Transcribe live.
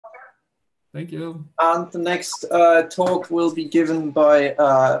Thank you. And the next talk will be given by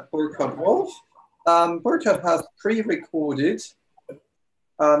Burkhart Wolff. Burkhart has pre-recorded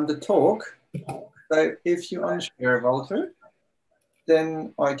the talk. So if you unshare, Walter,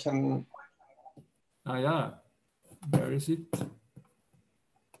 then I can... Ah, yeah. Where is it?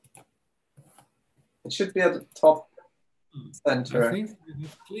 It should be at the top center. I think we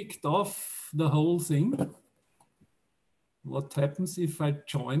have clicked off the whole thing. What happens if I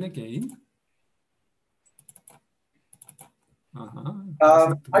join again?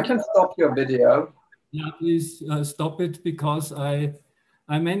 I can stop your video. Yeah, please stop it, because I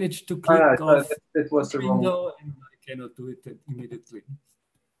managed to click off it was the window and I cannot do it immediately.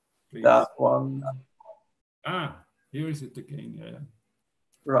 Please. That one. Ah, here is it again. Yeah.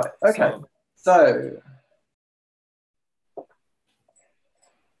 Right. Okay. So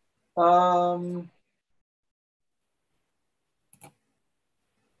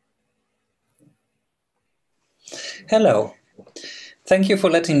hello. Thank you for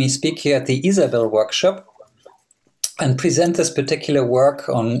letting me speak here at the Isabelle workshop and present this particular work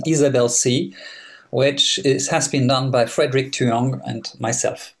on Isabelle C, which has been done by Frederick Thuong and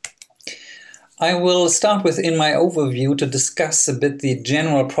myself. I will start with, in my overview, to discuss a bit the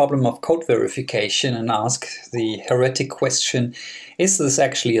general problem of code verification and ask the heretic question, is this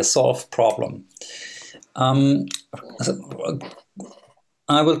actually a solved problem?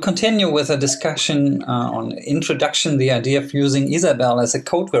 I will continue with a discussion on introduction, the idea of using Isabelle as a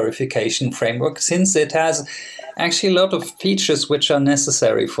code verification framework, since it has actually a lot of features which are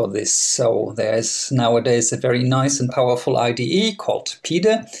necessary for this. So there's nowadays a very nice and powerful IDE called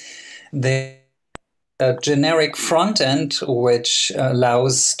PIDE. There's a generic front end which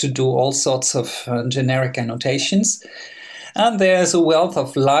allows to do all sorts of generic annotations. And there's a wealth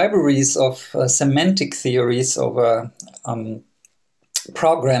of libraries of semantic theories over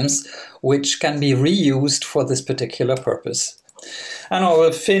programs which can be reused for this particular purpose. And I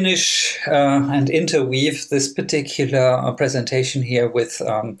will finish and interweave this particular presentation here with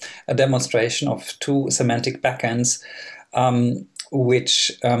a demonstration of two semantic backends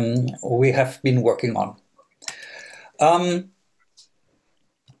which we have been working on.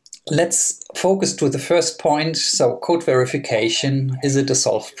 Let's focus to the first point. So code verification, is it a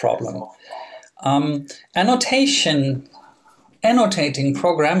solved problem? Annotating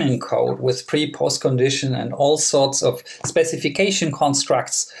programming code with pre-post condition and all sorts of specification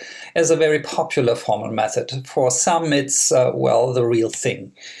constructs is a very popular formal method. For some, it's, well, the real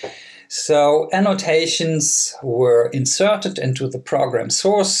thing. So annotations were inserted into the program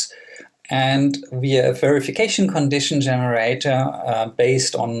source, and via a verification condition generator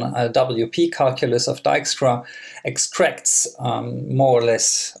based on a WP calculus of Dijkstra extracts more or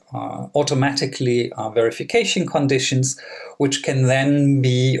less automatically verification conditions, which can then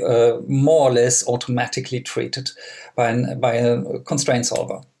be more or less automatically treated by a constraint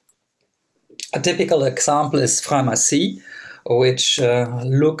solver. A typical example is Pharmacie, which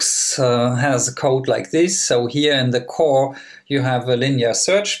has a code like this. So here in the core, you have a linear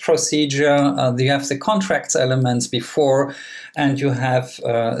search procedure, you have the contracts elements before, and you have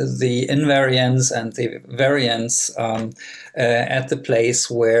the invariance and the variance at the place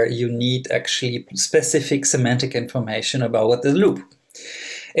where you need actually specific semantic information about the loop.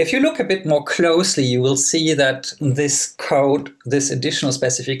 If you look a bit more closely, you will see that this code, this additional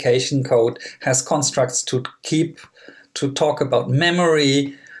specification code, has constructs to talk about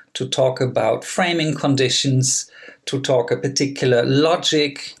memory, to talk about framing conditions, to talk a particular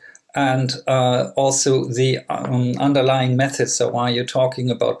logic, and also the underlying methods. So are you talking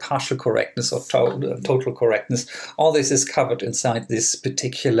about partial correctness or total correctness? All this is covered inside this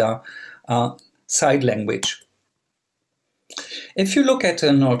particular side language. If you look at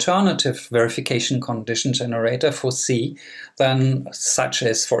an alternative verification condition generator for C, then such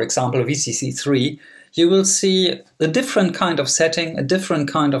as, for example, VCC3, you will see a different kind of setting, a different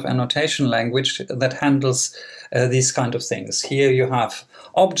kind of annotation language that handles these kind of things. Here you have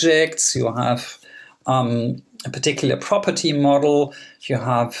objects, you have a particular property model, you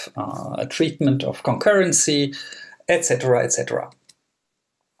have a treatment of concurrency, etc., etc.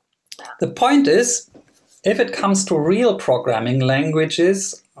 The point is, if it comes to real programming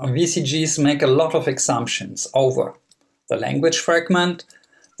languages, VCGs make a lot of assumptions over the language fragment,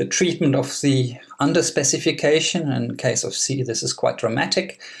 the treatment of the underspecification. In case of C, this is quite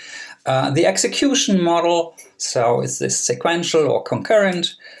dramatic. The execution model, so is this sequential or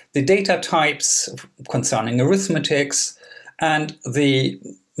concurrent, the data types concerning arithmetics, and the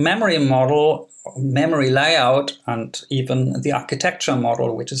memory model, memory layout, and even the architecture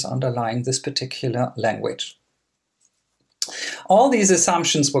model, which is underlying this particular language. All these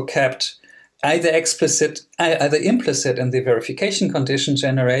assumptions were kept either implicit in the verification condition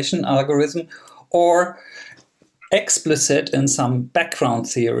generation algorithm, or explicit in some background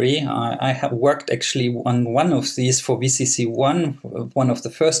theory. I have worked actually on one of these for VCC1, one of the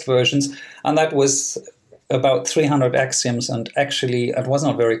first versions, and that was about 300 axioms, and actually it was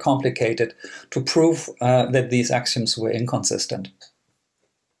not very complicated to prove that these axioms were inconsistent.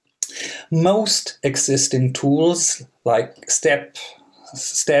 Most existing tools like steps,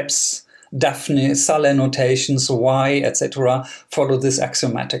 Daphne, Sull annotations, Y, etc., follow this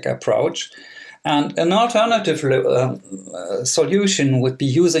axiomatic approach. And an alternative solution would be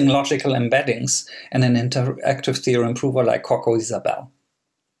using logical embeddings in an interactive theorem prover like Isabelle.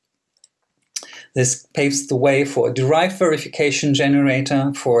 This paves the way for a derived verification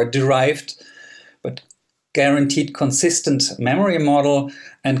generator, for a derived but guaranteed consistent memory model,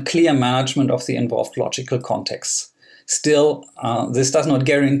 and clear management of the involved logical contexts. Still, this does not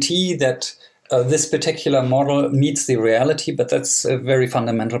guarantee that this particular model meets the reality, but that's a very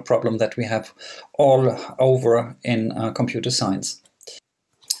fundamental problem that we have all over in computer science.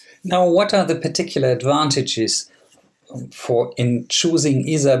 Now, what are the particular advantages in choosing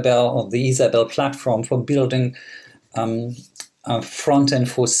Isabelle or the Isabelle platform for building a front-end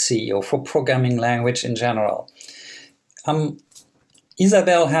for C or for programming language in general?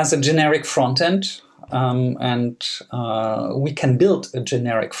 Isabelle has a generic front-end, and we can build a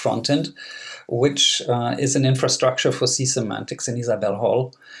generic front-end, which is an infrastructure for C semantics in Isabelle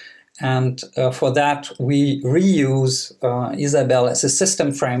Hall. And for that, we reuse Isabelle as a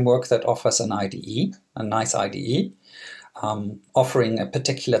system framework that offers an IDE, a nice IDE, offering a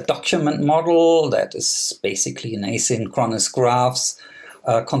particular document model that is basically an asynchronous graphs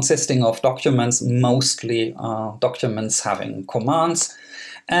consisting of documents, mostly documents having commands,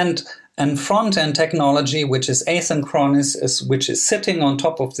 and front-end technology, which is asynchronous, which is sitting on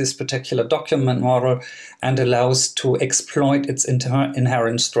top of this particular document model and allows to exploit its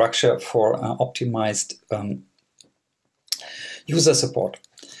inherent structure for optimized user support.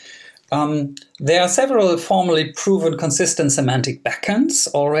 There are several formally proven consistent semantic backends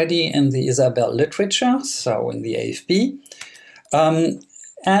already in the Isabelle literature, so in the AFB.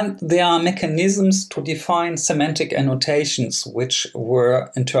 And there are mechanisms to define semantic annotations which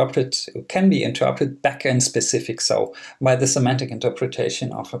can be interpreted backend specific, so by the semantic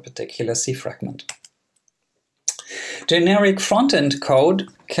interpretation of a particular C fragment. Generic front-end code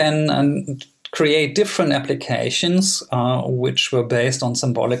can create different applications which were based on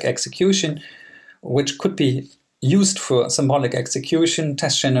symbolic execution, which could be used for symbolic execution,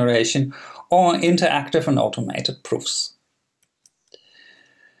 test generation, or interactive and automated proofs.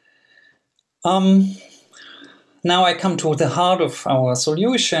 Now I come to the heart of our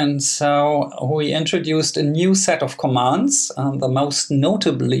solution. So we introduced a new set of commands, the most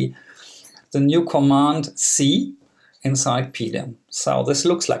notably the new command C inside PIDE. So this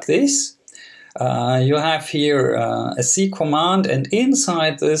looks like this. You have here a C command, and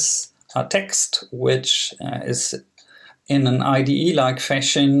inside this text, which is in an IDE-like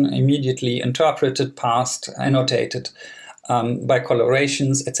fashion, immediately interpreted, parsed, annotated by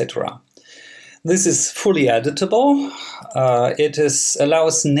colorations, etc. This is fully editable. It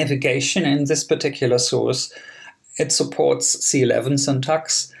allows navigation in this particular source. It supports C11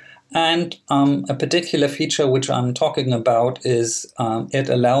 syntax. And a particular feature which I'm talking about is it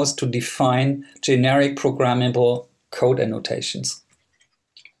allows to define generic programmable code annotations.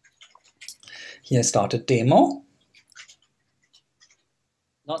 Here started demo.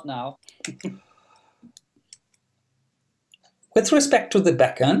 Not now. With respect to the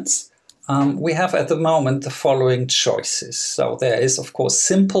backends, we have at the moment the following choices. So there is, of course,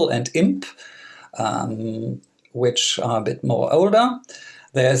 simple and imp, which are a bit more older.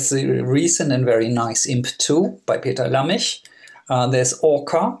 There's the recent and very nice imp2 by Peter Lammich. There's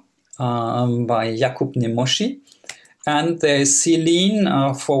Orca by Jakub Nemoshi. And there's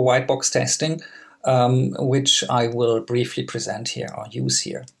C11 for white box testing, which I will briefly present here or use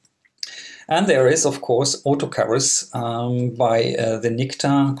here. And there is, of course, autocovers by the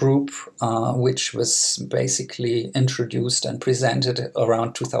NICTA group, which was basically introduced and presented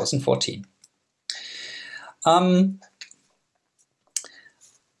around 2014.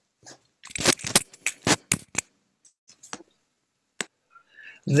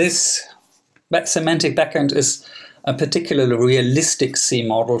 This semantic backend is a particularly realistic C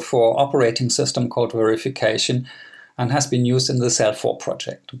model for operating system code verification and has been used in the Cell4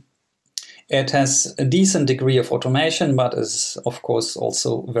 project. It has a decent degree of automation, but is, of course,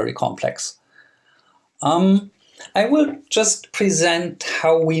 also very complex. I will just present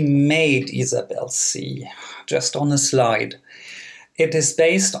how we made Isabelle C, just on a slide. It is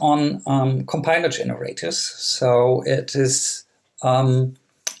based on compiler generators, so it is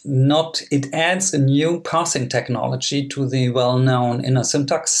it adds a new parsing technology to the well-known inner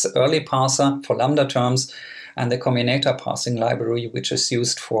syntax early parser for lambda terms and the combinator parsing library, which is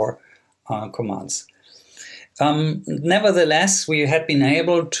used for commands. Nevertheless, we had been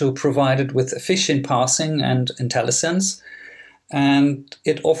able to provide it with efficient parsing and IntelliSense, and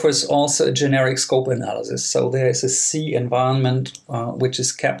it offers also a generic scope analysis. So there is a C environment which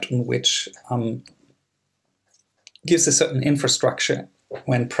is kept, in which gives a certain infrastructure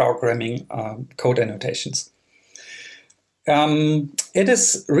when programming code annotations. It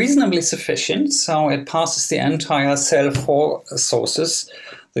is reasonably sufficient, so it passes the entire cell 4 sources.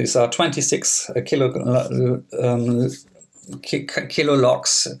 These are 26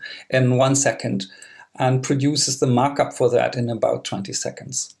 kilologs in 1 second, and produces the markup for that in about 20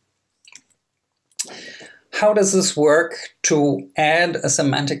 seconds. How does this work to add a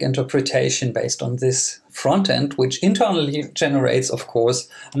semantic interpretation based on this front end, which internally generates, of course,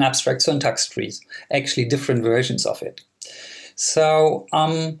 an abstract syntax tree, actually different versions of it? So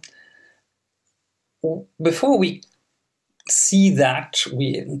before we see that,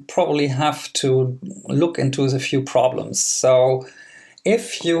 we probably have to look into a few problems. So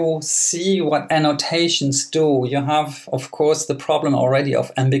if you see what annotations do, you have, of course, the problem already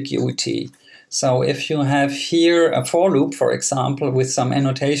of ambiguity. So if you have here a for loop, for example, with some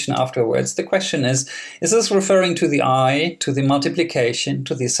annotation afterwards, the question is this referring to the I, to the multiplication,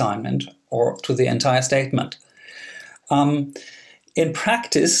 to the assignment, or to the entire statement? In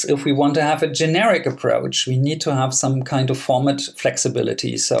practice, if we want to have a generic approach, we need to have some kind of format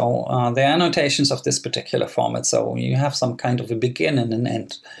flexibility. So the annotations of this particular format, so you have some kind of a begin and an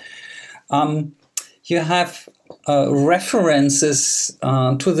end. You have references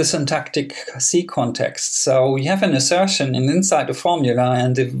to the syntactic C context. So you have an assertion and inside a formula,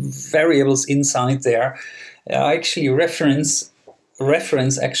 and the variables inside there are actually reference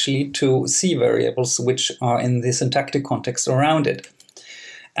actually to C variables which are in the syntactic context around it.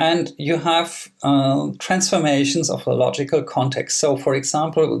 And you have transformations of the logical context. So for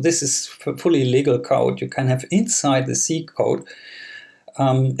example, this is fully legal code. You can have inside the C code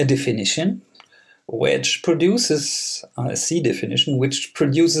a definition which produces a C definition, which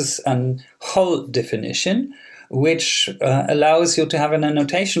produces a whole definition, which allows you to have an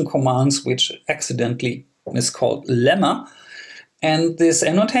annotation commands which accidentally is called lemma. And this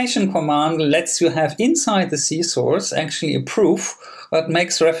annotation command lets you have inside the C source actually a proof that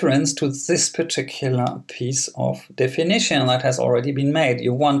makes reference to this particular piece of definition that has already been made.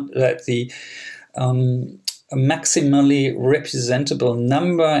 You want that the maximally representable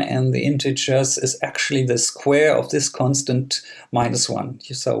number and the integers is actually the square of this constant -1.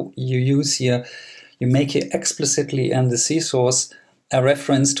 So you use here, you make it explicitly in the C source a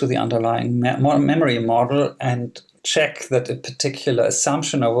reference to the underlying memory model and check that a particular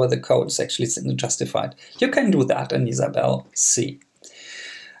assumption over the code is actually justified. You can do that in Isabelle C.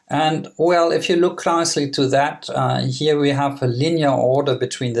 And well, if you look closely to that, here we have a linear order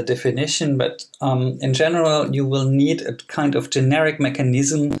between the definition, but in general, you will need a kind of generic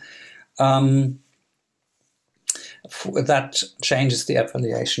mechanism that changes the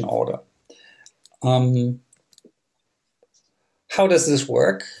evaluation order. How does this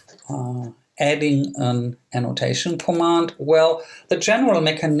work? Adding an annotation command. Well, the general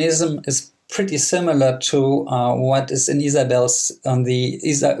mechanism is pretty similar to what is in Isabelle's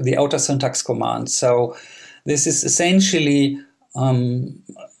the outer syntax command. So this is essentially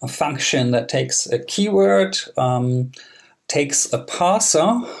a function that takes a keyword, takes a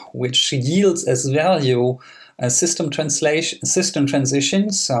parser, which yields as value a system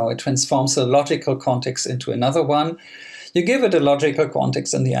transition. So it transforms a logical context into another one. You give it a logical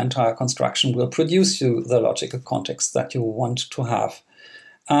context and the entire construction will produce you the logical context that you want to have.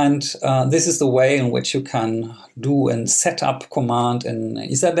 And this is the way in which you can do a setup command in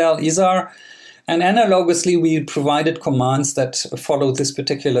Isabelle IJCAR. And analogously, we provided commands that follow this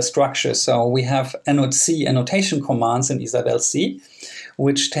particular structure. So we have annotation commands in Isabelle C,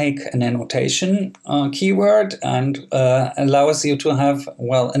 which take an annotation keyword and allows you to have,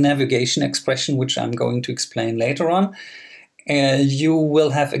 well, a navigation expression, which I'm going to explain later on. You will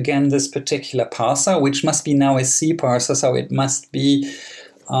have, again, this particular parser, which must be now a C parser, so it must be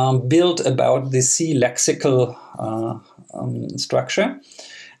built about the C lexical structure.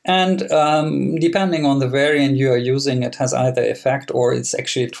 And depending on the variant you are using, it has either effect or it's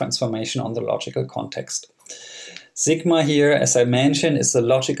actually a transformation on the logical context. Sigma here, as I mentioned, is the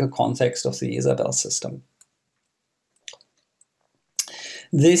logical context of the Isabelle system.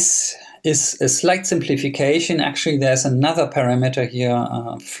 This is a slight simplification. Actually, there's another parameter here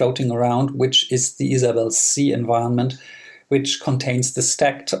floating around, which is the Isabelle C environment, which contains the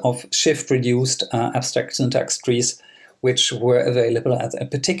stack of shift-reduced abstract syntax trees, which were available at a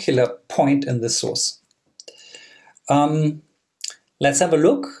particular point in the source. Let's have a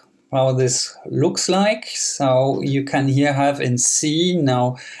look how this looks like. So you can here have in C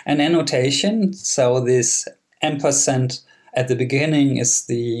now an annotation. So this ampersand at the beginning is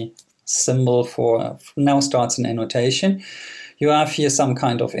the symbol for now starts an annotation. You have here some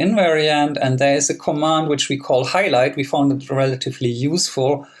kind of invariant, and there is a command which we call highlight. We found it relatively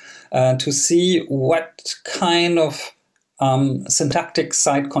useful to see what kind of syntactic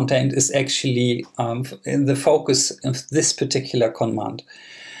side content is actually in the focus of this particular command.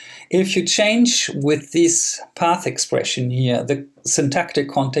 If you change with this path expression here, the syntactic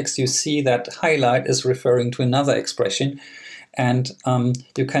context, you see that highlight is referring to another expression, and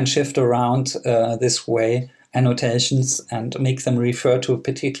you can shift around this way annotations and make them refer to a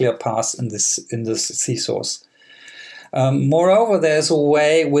particular path in this C source. Moreover, there's a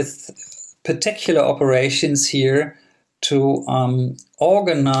way with particular operations here to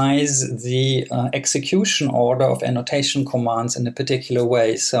organize the execution order of annotation commands in a particular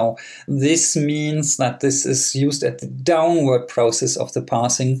way. So this means that this is used at the downward process of the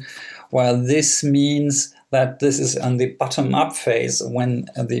parsing, while this means that this is on the bottom-up phase when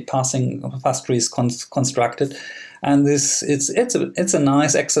the parse tree is constructed. And this it's a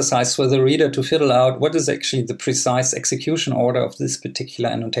nice exercise for the reader to fiddle out what is actually the precise execution order of this particular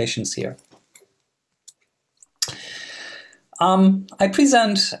annotations here. I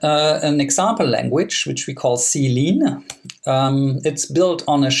present an example language, which we call C11. It's built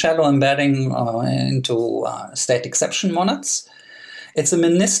on a shallow embedding into state exception monads. It's a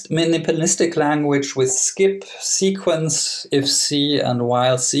minimalistic language with skip, sequence, if C, and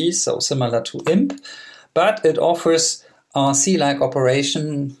while C, so similar to imp, but it offers C-like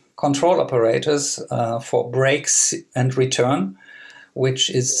operation control operators for breaks and return, which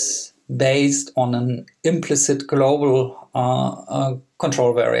is based on an implicit global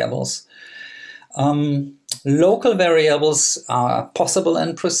control variables. Local variables are possible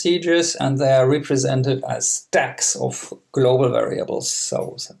in procedures, and they are represented as stacks of global variables.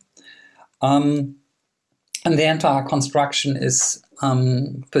 And the entire construction is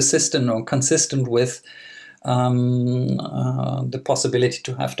persistent or consistent with the possibility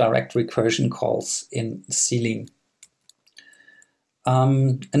to have direct recursion calls in C11.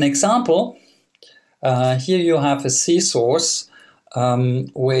 An example, here you have a C source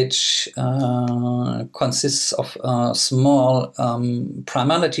which consists of a small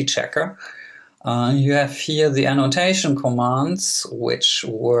primality checker. You have here the annotation commands which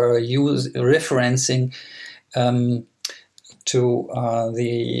were referencing to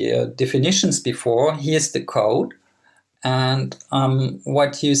the definitions before. Here's the code. And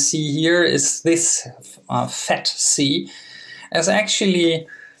what you see here is this fat C as actually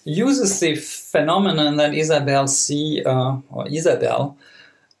uses the phenomenon that Isabelle C or Isabelle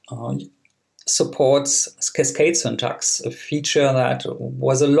supports cascade syntax, a feature that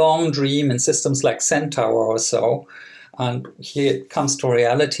was a long dream in systems like Centaur or so. And here it comes to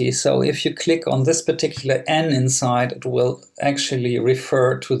reality. So if you click on this particular N inside, it will actually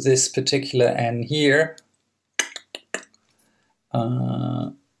refer to this particular N here.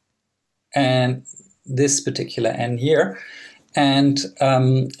 And this particular N here. And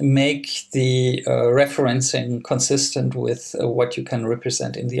make the referencing consistent with what you can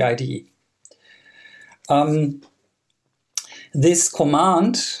represent in the IDE. This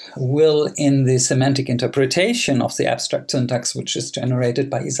command will, in the semantic interpretation of the abstract syntax, which is generated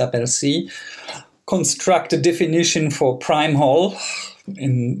by Isabelle C, construct a definition for prime whole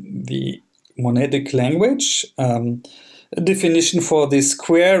in the monadic language, a definition for the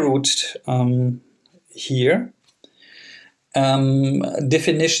square root here,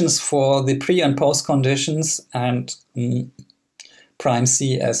 definitions for the pre and post conditions, and prime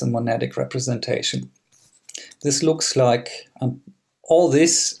C as a monadic representation. This looks like all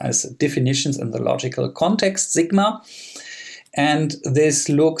this as definitions in the logical context, sigma, and this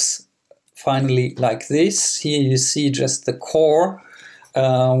looks finally like this. Here you see just the core,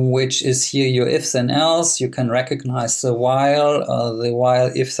 which is here your if then else. You can recognize the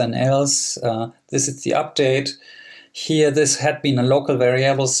while if then else. This is the update. Here this had been a local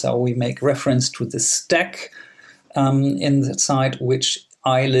variable, so we make reference to the stack inside which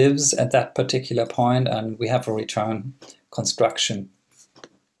I lives at that particular point, and we have a return construction.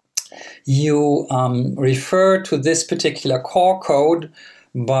 You refer to this particular core code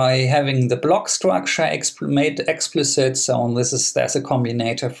by having the block structure made explicit. So there's a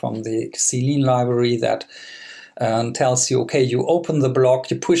combinator from the C11 library that tells you, okay, you open the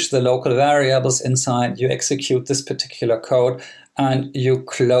block, you push the local variables inside, you execute this particular code, and you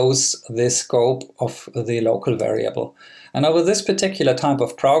close the scope of the local variable. And over this particular type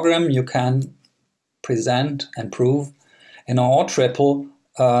of program, you can present and prove in OR triple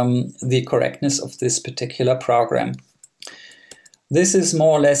the correctness of this particular program. This is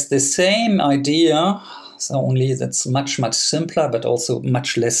more or less the same idea, so only that's much, much simpler, but also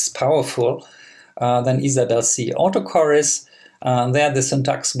much less powerful than Isabelle C autocore is. There the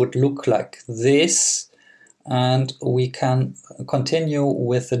syntax would look like this, and we can continue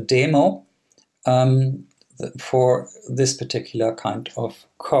with the demo for this particular kind of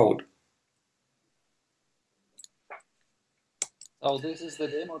code. So this is the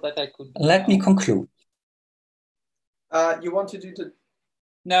demo that I could... Let me conclude. You want to do the...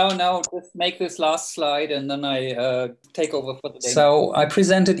 No, just make this last slide and then I take over for the demo. So I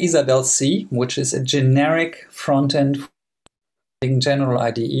presented Isabelle C, which is a generic front-end general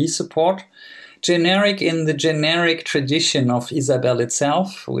IDE support. Generic in the generic tradition of Isabelle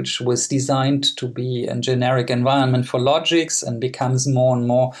itself, which was designed to be a generic environment for logics and becomes more and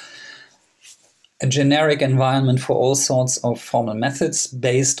more a generic environment for all sorts of formal methods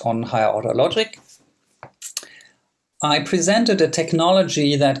based on higher order logic. I presented a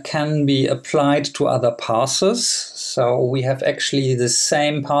technology that can be applied to other parsers. So we have actually the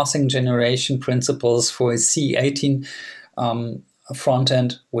same parsing generation principles for a C18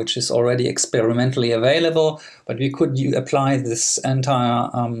 front-end, which is already experimentally available, but we could apply this entire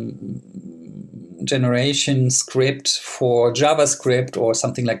generation script for JavaScript or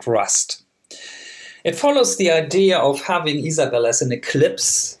something like Rust. It follows the idea of having Isabelle as an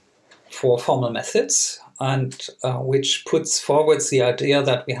eclipse for formal methods, and which puts forward the idea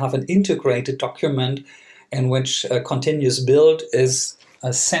that we have an integrated document in which a continuous build is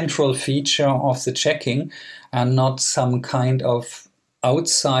a central feature of the checking and not some kind of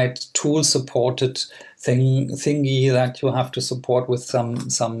outside tool-supported thingy that you have to support with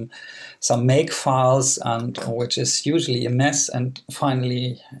some make files, and which is usually a mess and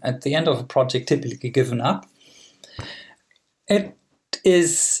finally at the end of a project typically given up. It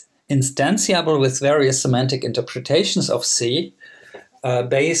is instantiable with various semantic interpretations of C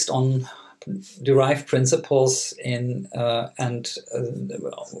based on derived principles in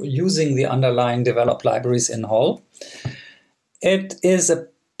using the underlying developed libraries in whole. It is a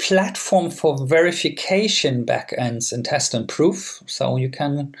platform for verification backends in test and proof. So you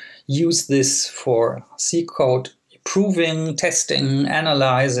can use this for C code proving, testing,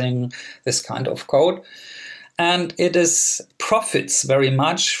 analyzing this kind of code. And it profits very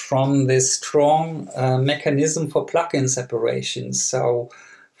much from this strong mechanism for plugin separation. So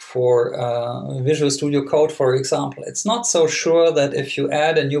for Visual Studio Code, for example, it's not so sure that if you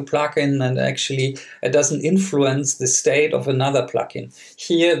add a new plugin and actually it doesn't influence the state of another plugin.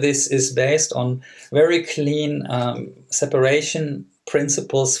 Here, this is based on very clean separation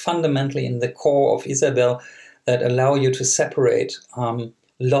principles fundamentally in the core of Isabelle that allow you to separate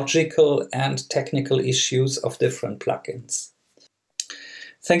logical and technical issues of different plugins.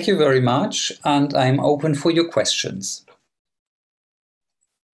 Thank you very much, and I'm open for your questions.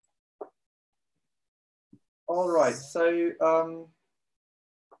 All right, so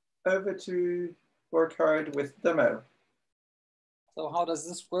over to Burkhart with demo. So how does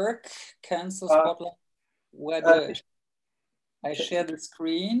this work? Cancel Spotlight. Where do I share the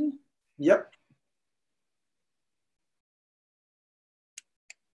screen? Yep.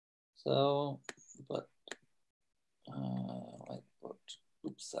 So, but whiteboard.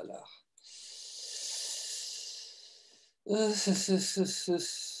 Upsala.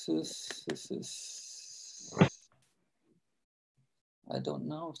 I don't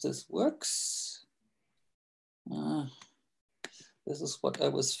know if this works. This is what I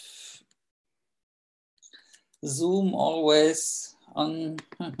was. Zoom always on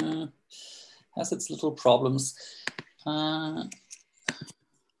has its little problems.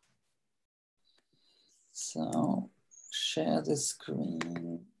 So share the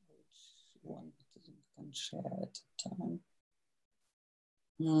screen. Which one can share at a time?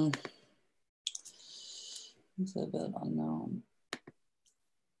 Isabelle unknown.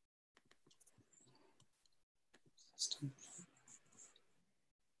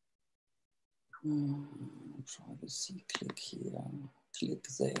 Privacy, click here, click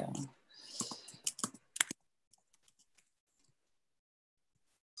there.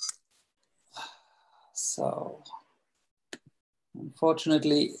 So,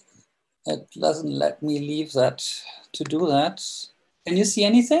 unfortunately, it doesn't let me leave that to do that. Can you see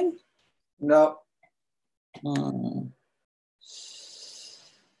anything? No.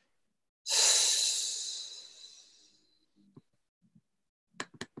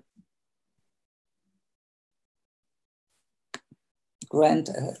 Grant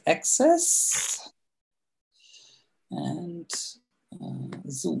access and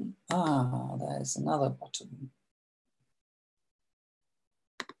zoom. Ah, there's another button.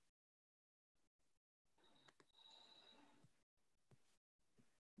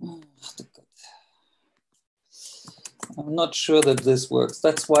 I'm not sure that this works.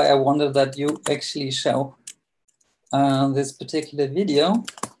 That's why I wanted that you actually show this particular video.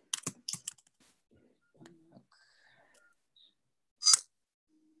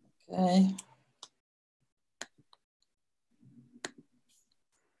 Okay.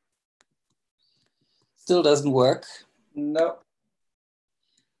 Still doesn't work. No.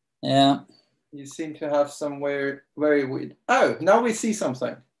 Yeah. You seem to have somewhere very weird. Oh, now we see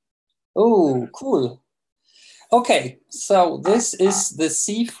something. Oh, cool. Okay, so this is the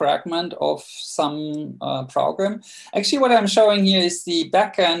C fragment of some program. Actually, what I'm showing here is the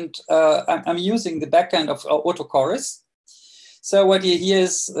backend. I'm using the backend of autochorus. So what you hear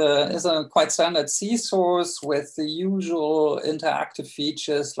is a quite standard C source with the usual interactive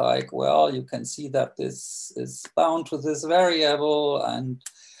features like, well, you can see that this is bound to this variable and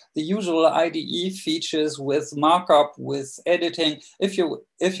the usual IDE features with markup, with editing. If you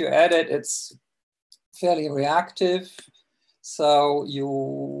edit, it's fairly reactive. So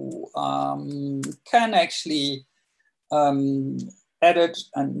you can actually edit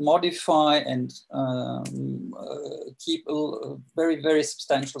and modify and keep very, very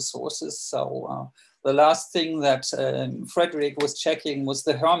substantial sources. So the last thing that Frederick was checking was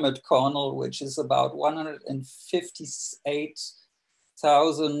the Hermit kernel, which is about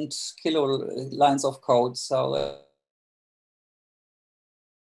 158,000 lines of code. So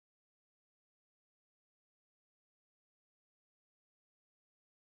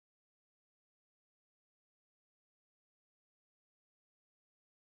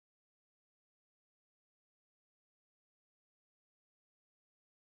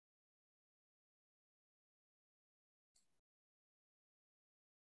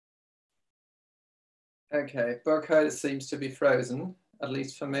Okay, Burkhart seems to be frozen, at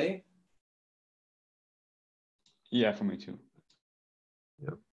least for me. Yeah, for me too.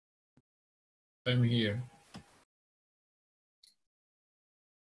 Yep. I'm here.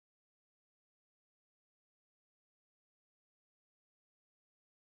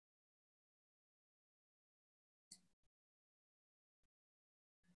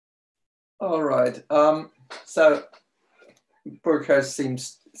 All right. So Burkhart seem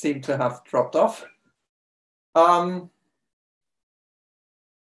to have dropped off.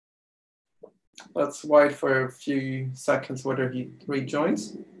 Let's wait for a few seconds whether he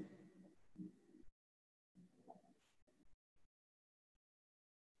rejoins.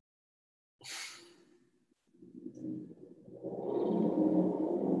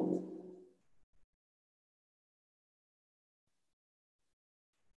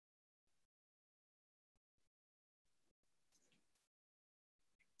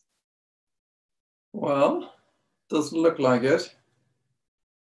 Well, doesn't look like it.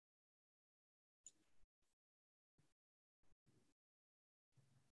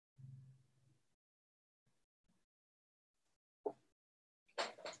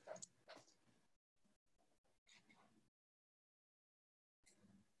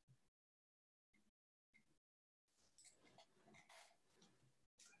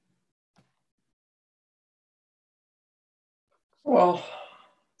 Well,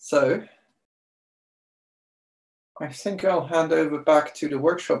 so I think I'll hand over back to the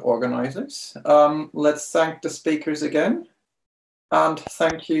workshop organizers. Let's thank the speakers again. And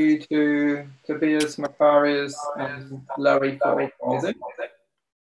thank you to Tobias, Macarius, and Larry for organizing.